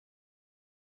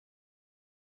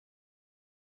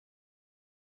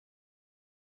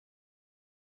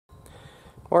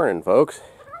Morning, folks.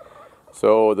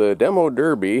 So the Demo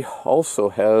Derby also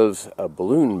has a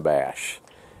balloon bash,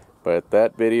 but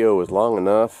that video was long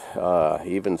enough,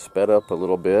 even sped up a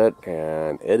little bit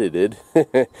and edited.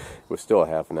 It was still a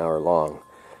half an hour long.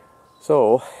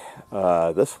 So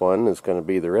this one is going to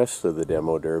be the rest of the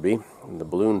Demo Derby, the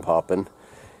balloon popping.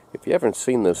 If you haven't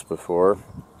seen this before,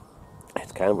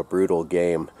 it's kind of a brutal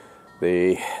game.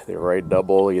 They ride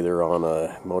double either on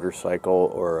a motorcycle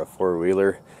or a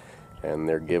four-wheeler, and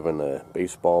they're given a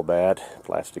baseball bat,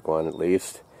 plastic one at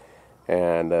least,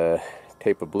 and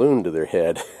tape a balloon to their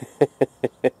head.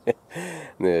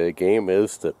 The game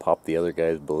is to pop the other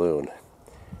guy's balloon.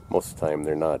 Most of the time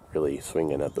they're not really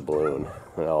swinging at the balloon.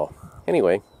 Well,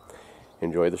 anyway,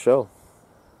 enjoy the show.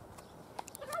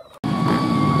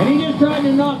 And he just tried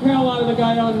to knock hell out of the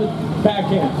guy on the back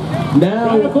end.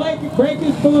 Now, trying to break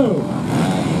his balloon.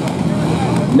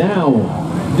 Now,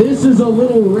 this is a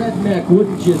little redneck,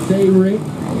 wouldn't you say, Rick?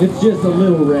 It's just a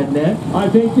little redneck. I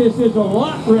think this is a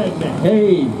lot redneck.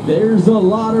 Hey, there's a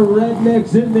lot of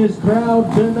rednecks in this crowd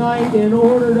tonight in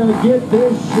order to get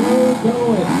this show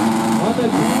going. On the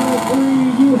count of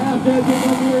three, you have to give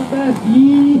them your best.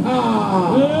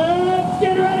 Yeehaw! Let's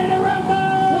get ready to rumble!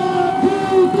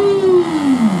 1, 2, 3!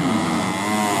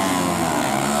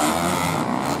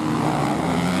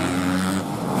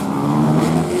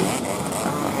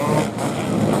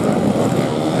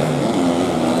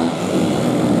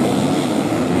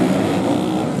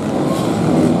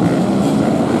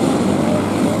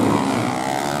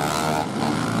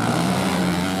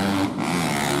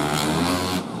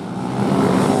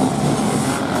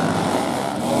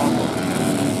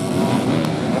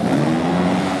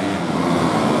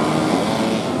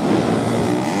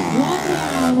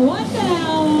 One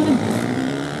down.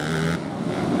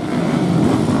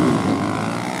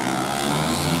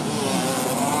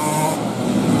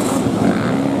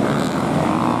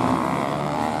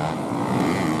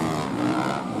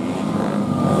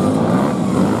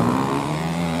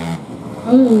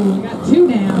 Oh, we got two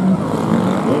down.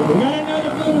 We got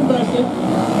another balloon busted.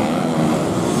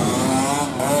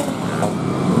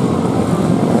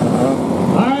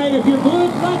 All right, if your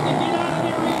balloon's busted, get out of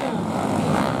the arena.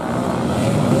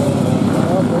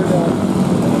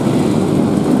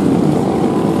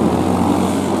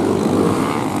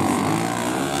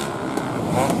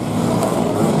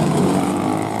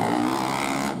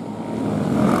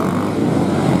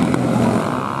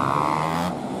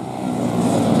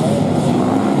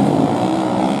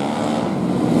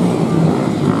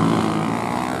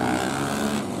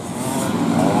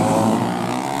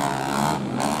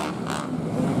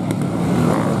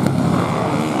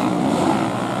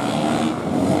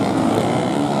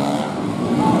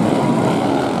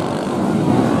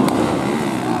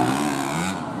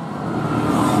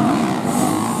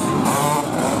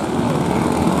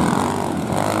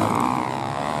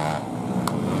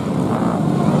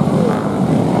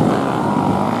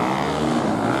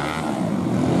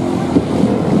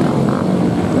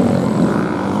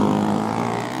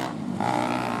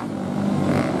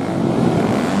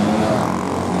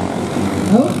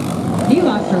 Oh, he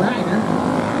lost a rider.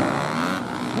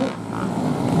 Oh.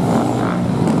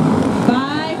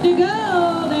 5 to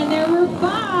go. Then there were 5.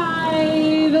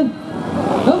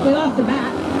 Oh, we lost a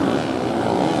bat.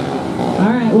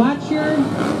 All right, watch your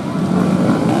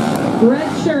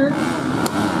red shirt.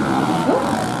 Oh.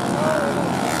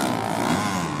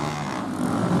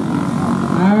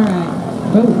 All right.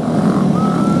 Oh.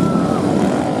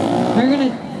 They're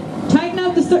gonna tighten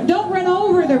up the. Don't run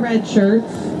over the red shirts.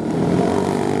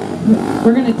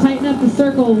 We're going to tighten up the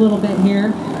circle a little bit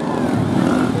here.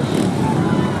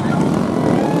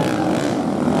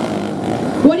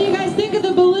 What do you guys think of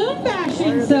the balloon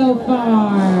bashing so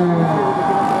far?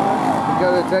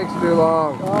 Because it takes too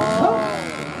long. Oh.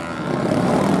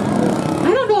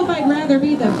 I don't know if I'd rather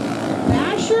be the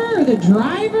basher or the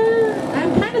driver. I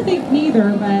kind of think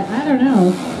neither, but I don't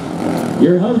know.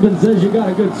 Your husband says you got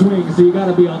a good swing, so you got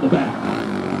to be on the back.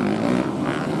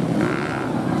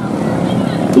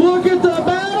 Look at the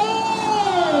battle!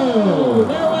 Oh,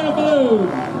 there went a balloon.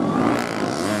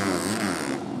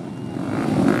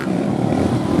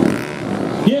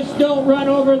 Just don't run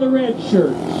over the red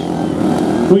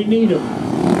shirts. We need them.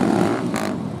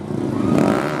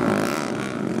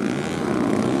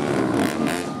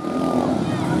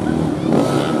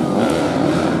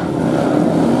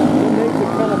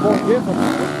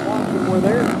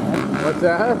 What's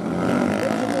that?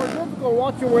 It's more difficult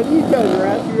watching where these guys are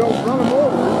at so you don't run them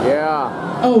over.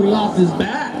 Yeah. Oh, he lost his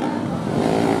bat.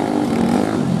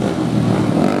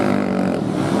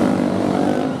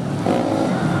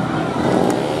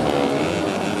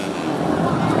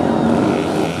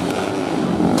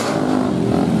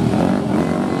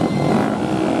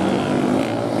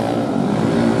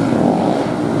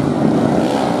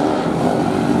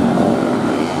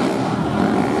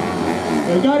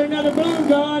 We got another balloon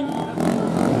gone.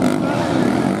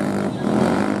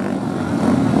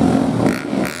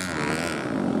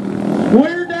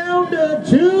 We're down to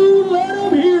 2. Let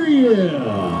them hear you.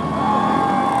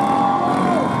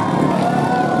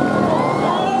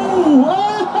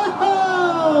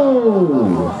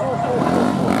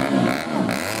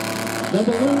 The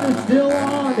balloon is still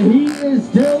on. He is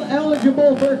still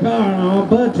eligible for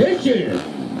competition.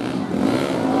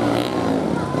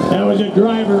 That was a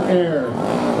driver error.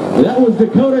 That was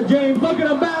Dakota James. Look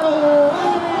at him battle. Oh!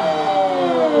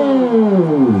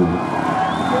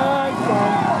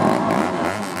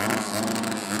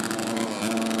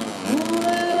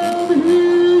 Let 'em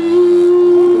hear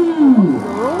you.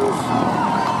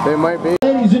 They might be.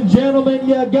 Ladies and gentlemen,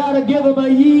 you gotta give them a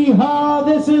yeehaw.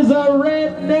 This is a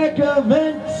redneck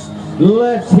event.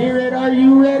 Let's hear it. Are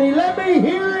you ready? Let me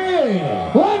hear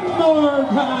it. One more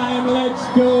time, let's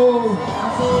go.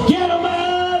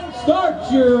 Gentlemen,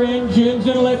 start your engines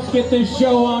and let's get this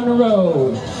show on the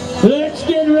road. Let's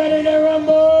get ready to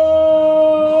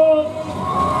rumble.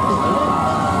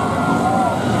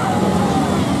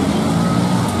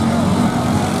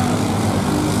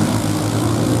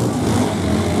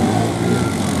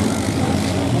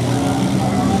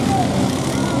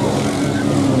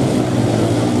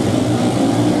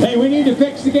 Hey, we need to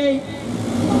fix the gate.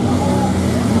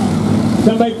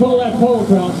 Somebody pull that pole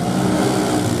across.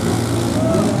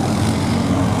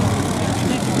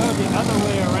 The other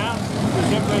way around,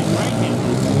 because everybody's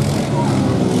right-handed.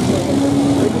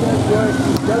 Maybe that's why it's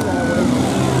done that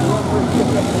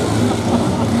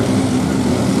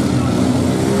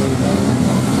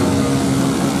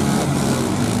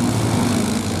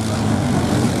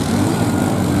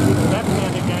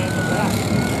Left-handed guy in the back.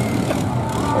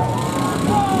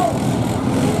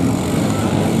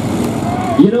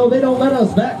 You know, they don't let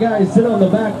us fat guys sit on the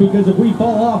back because if we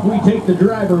fall off, we take the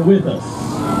driver with us.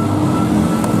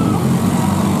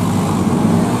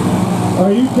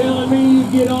 Are you telling me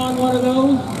you get on one of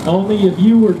those? Only if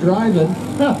you were driving.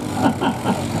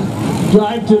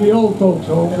 Drive to the old folks'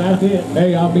 home and that's it.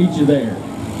 Hey, I'll meet you there.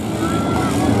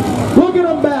 Look at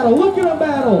them battle! Look at them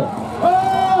battle!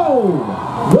 Oh!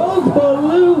 Those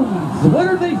balloons! What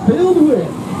are they filled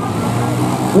with?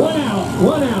 One out,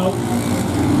 one out.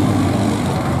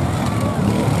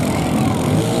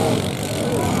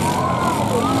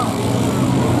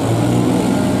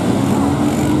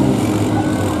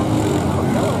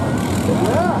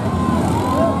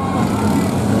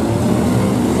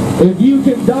 If you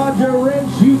can dodge a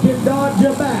wrench, you can dodge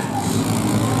a bat.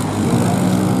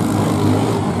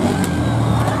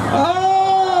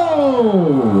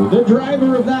 Oh! The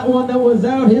driver of that one that was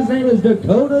out, his name is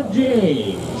Dakota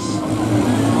James.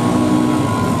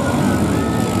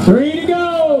 3 to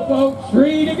go, folks,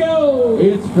 3 to go.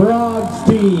 It's Frog's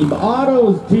team,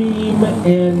 Otto's team,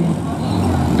 and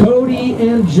Cody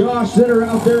and Josh that are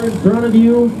out there in front of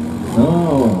you.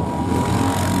 Oh,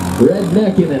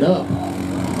 rednecking it up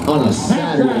on a Half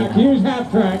Saturday. track, here's half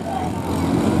track.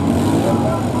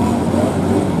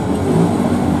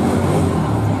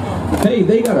 Hey,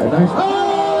 they got a nice...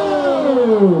 Oh!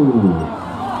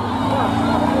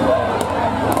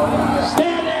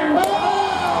 Stand there.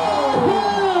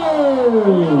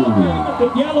 Oh! The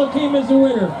yellow team is the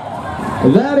winner.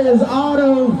 That is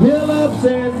Otto Phillips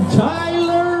and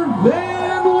Tyler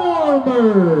Van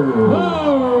Warmer.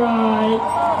 All right.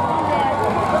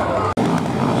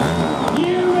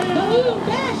 You ready? Balloon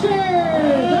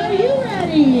Dashers, are you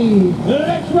ready?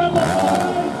 Let's rumble.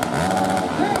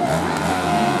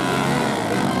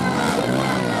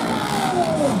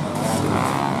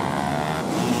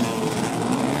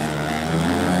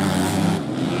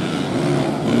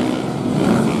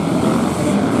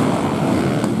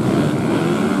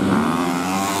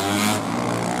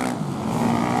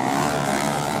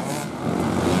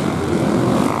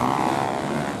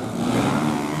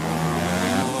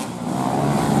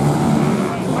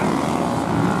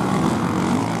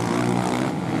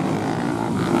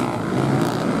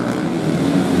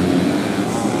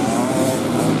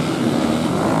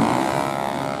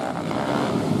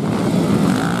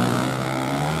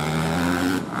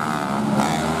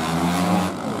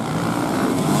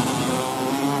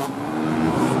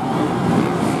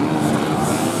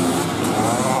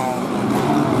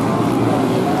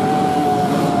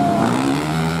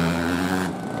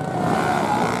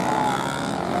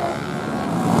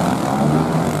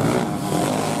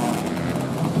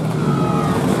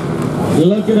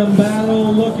 Look at them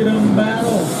battle, look at them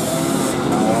battle.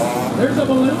 There's a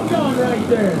balloon gone right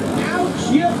there.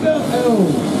 Ouch, you go. Oh,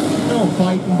 no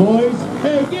fighting, boys.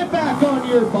 Hey, get back on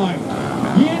your bike.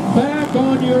 Get back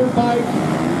on your bike.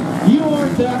 You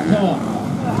aren't that tough.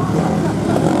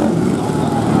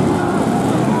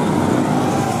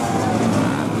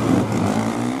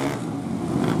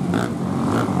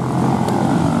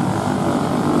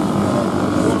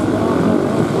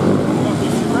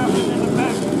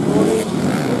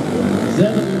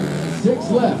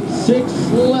 Six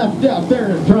left out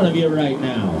there in front of you right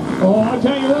now. Oh, I'll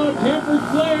tell you what, tempered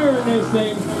flare in this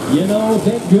thing. You know,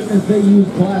 thank goodness they use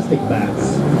plastic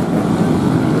bats.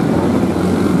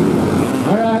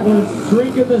 All right, we're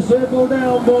shrinking the circle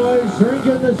down, boys.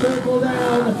 Shrinking the circle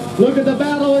down. Look at the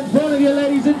battle in front of you,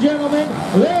 ladies and gentlemen.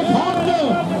 Let's hop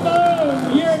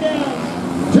them. You're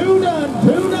down. Two done.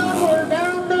 We're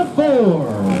down to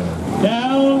 4.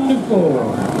 Down to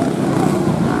 4.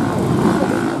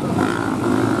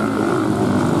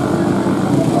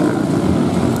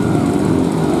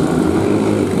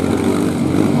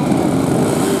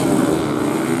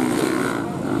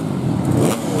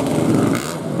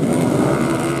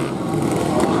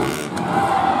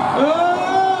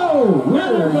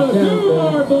 Two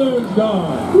more balloons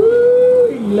gone.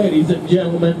 Woo, ladies and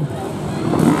gentlemen.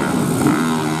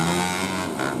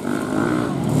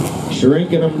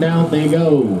 Shrinking them down they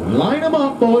go. Line them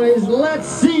up, boys. Let's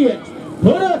see it.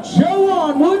 Put a show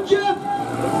on, would you?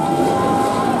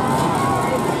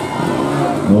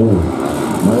 Oh,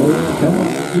 come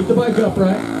on. Keep the bike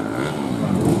upright.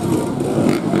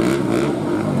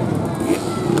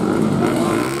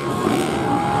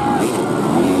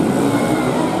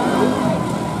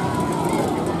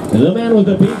 The man with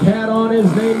the pink hat on,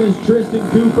 his name is Tristan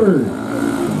Cooper.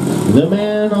 The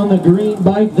man on the green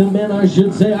bike, the men I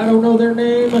should say, I don't know their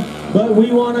name, but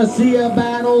we want to see a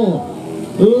battle.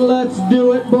 Let's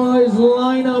do it, boys.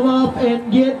 Line them up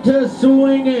and get to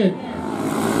swinging.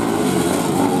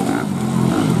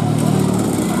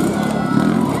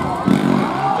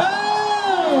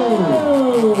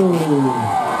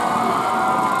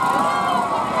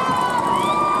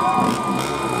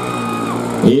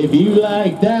 If you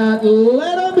like that,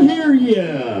 let them hear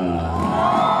ya.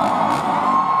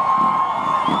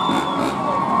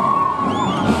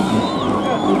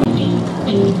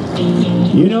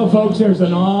 You know, folks, there's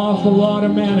an awful lot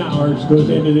of man hours goes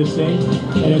into this thing,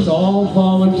 and it's all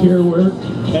volunteer work,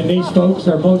 and these folks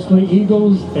are mostly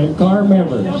Eagles and car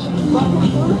members.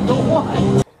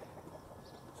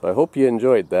 So I hope you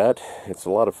enjoyed that. It's a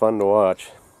lot of fun to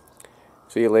watch.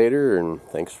 See you later, and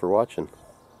thanks for watching.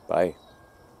 Bye.